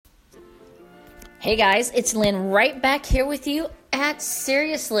Hey guys, it's Lynn right back here with you at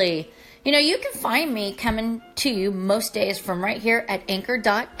Seriously. You know, you can find me coming to you most days from right here at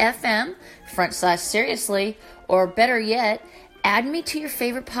anchor.fm/seriously, or better yet, add me to your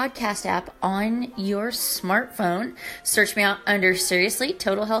favorite podcast app on your smartphone. Search me out under Seriously,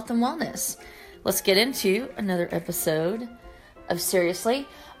 Total Health and Wellness. Let's get into another episode of Seriously.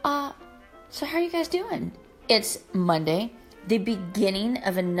 So how are you guys doing? It's Monday, the beginning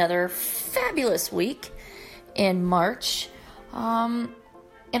of another fabulous week in March. And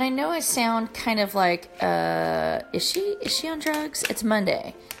I know I sound kind of like, is she on drugs? It's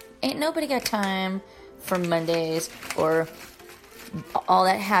Monday. Ain't nobody got time for Mondays or all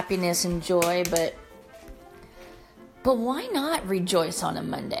that happiness and joy, but why not rejoice on a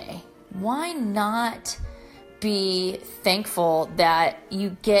Monday? Why not be thankful that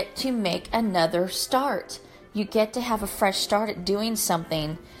you get to make another start? You get to have a fresh start at doing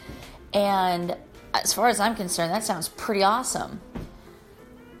something. And as far as I'm concerned, that sounds pretty awesome.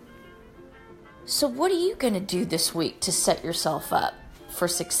 So what are you going to do this week to set yourself up for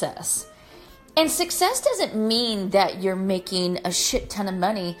success? And success doesn't mean that you're making a shit ton of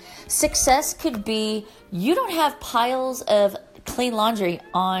money. Success could be you don't have piles of clean laundry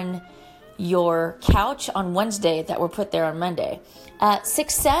on your couch on Wednesday that were put there on Monday.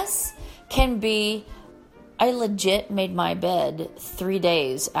 Success can be I legit made my bed 3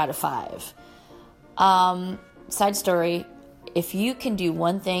 days out of 5. Side story, if you can do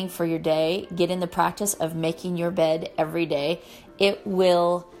one thing for your day, get in the practice of making your bed every day, it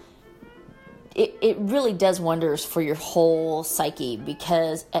really does wonders for your whole psyche,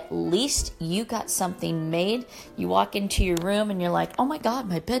 because at least you got something made. You walk into your room and you're like, oh my God,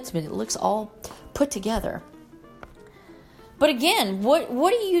 my bed's made. It looks all put together. But again, what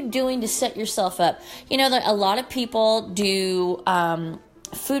are you doing to set yourself up? You know, a lot of people do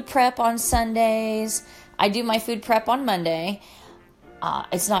food prep on Sundays. I do my food prep on Monday.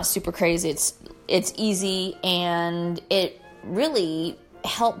 It's not super crazy. It's easy, and it really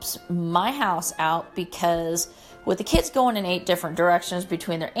helps my house out, because with the kids going in 8 different directions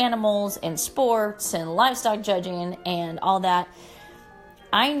between their animals and sports and livestock judging and all that,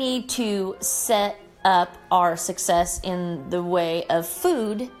 I need to set up our success in the way of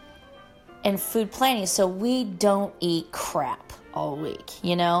food and food planning so we don't eat crap all week.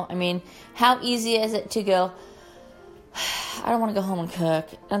 You know, I mean, how easy is it to go, I don't want to go home and cook,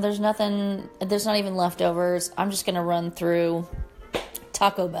 and there's not even leftovers. I'm just going to run through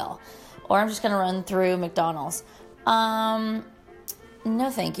Taco Bell, or I'm just going to run through McDonald's. No,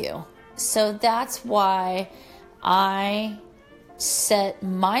 thank you. So that's why I set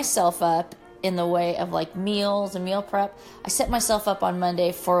myself up in the way of like meals and meal prep. I set myself up on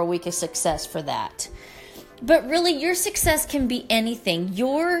Monday for a week of success for that. But really, your success can be anything.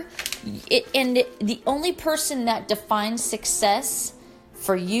 And the only person that defines success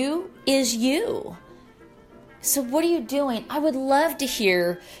for you is you. So what are you doing? I would love to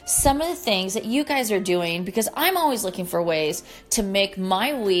hear some of the things that you guys are doing, because I'm always looking for ways to make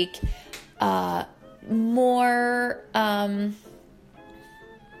my week more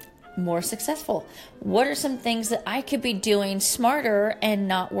successful. What are some things that I could be doing smarter and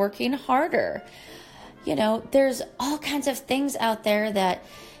not working harder? You know, there's all kinds of things out there that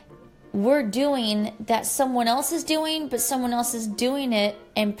we're doing that someone else is doing, but someone else is doing it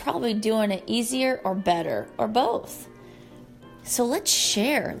and probably doing it easier or better or both. So let's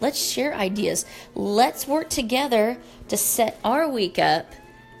share ideas. Let's work together to set our week up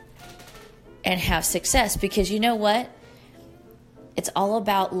and have success, because you know what? It's all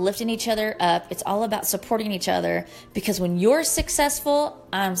about lifting each other up. It's all about supporting each other, because when you're successful,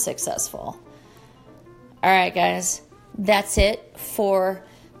 I'm successful. All right, guys, that's it for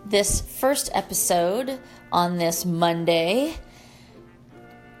this first episode on this Monday.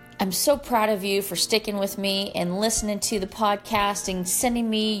 I'm so proud of you for sticking with me and listening to the podcast and sending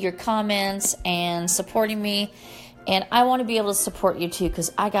me your comments and supporting me. And I want to be able to support you too,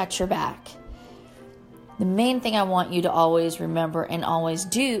 because I got your back. The main thing I want you to always remember and always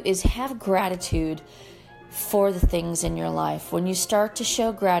do is have gratitude for the things in your life. When you start to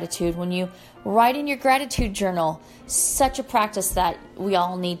show gratitude, when you write in your gratitude journal, such a practice that we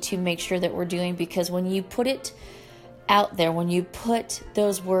all need to make sure that we're doing, because when you put it out there, when you put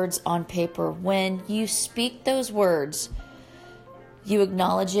those words on paper, when you speak those words, you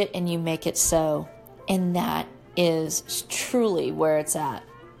acknowledge it and you make it so. And that is truly where it's at.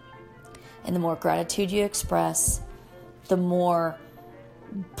 And the more gratitude you express, the more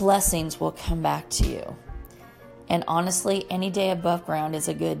blessings will come back to you. And honestly, any day above ground is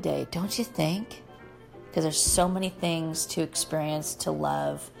a good day, don't you think? Because there's so many things to experience, to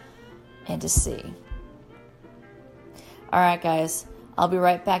love, and to see. All right, guys, I'll be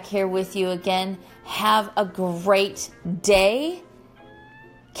right back here with you again. Have a great day.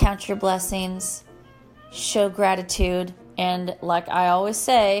 Count your blessings. Show gratitude. And like I always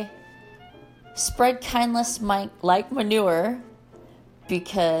say, spread kindness like manure,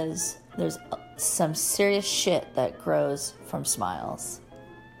 because there's some serious shit that grows from smiles.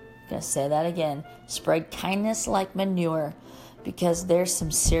 I'm going to say that again. Spread kindness like manure, because there's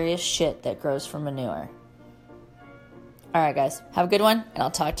some serious shit that grows from manure. All right, guys. Have a good one, and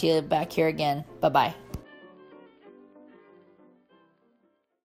I'll talk to you back here again. Bye-bye.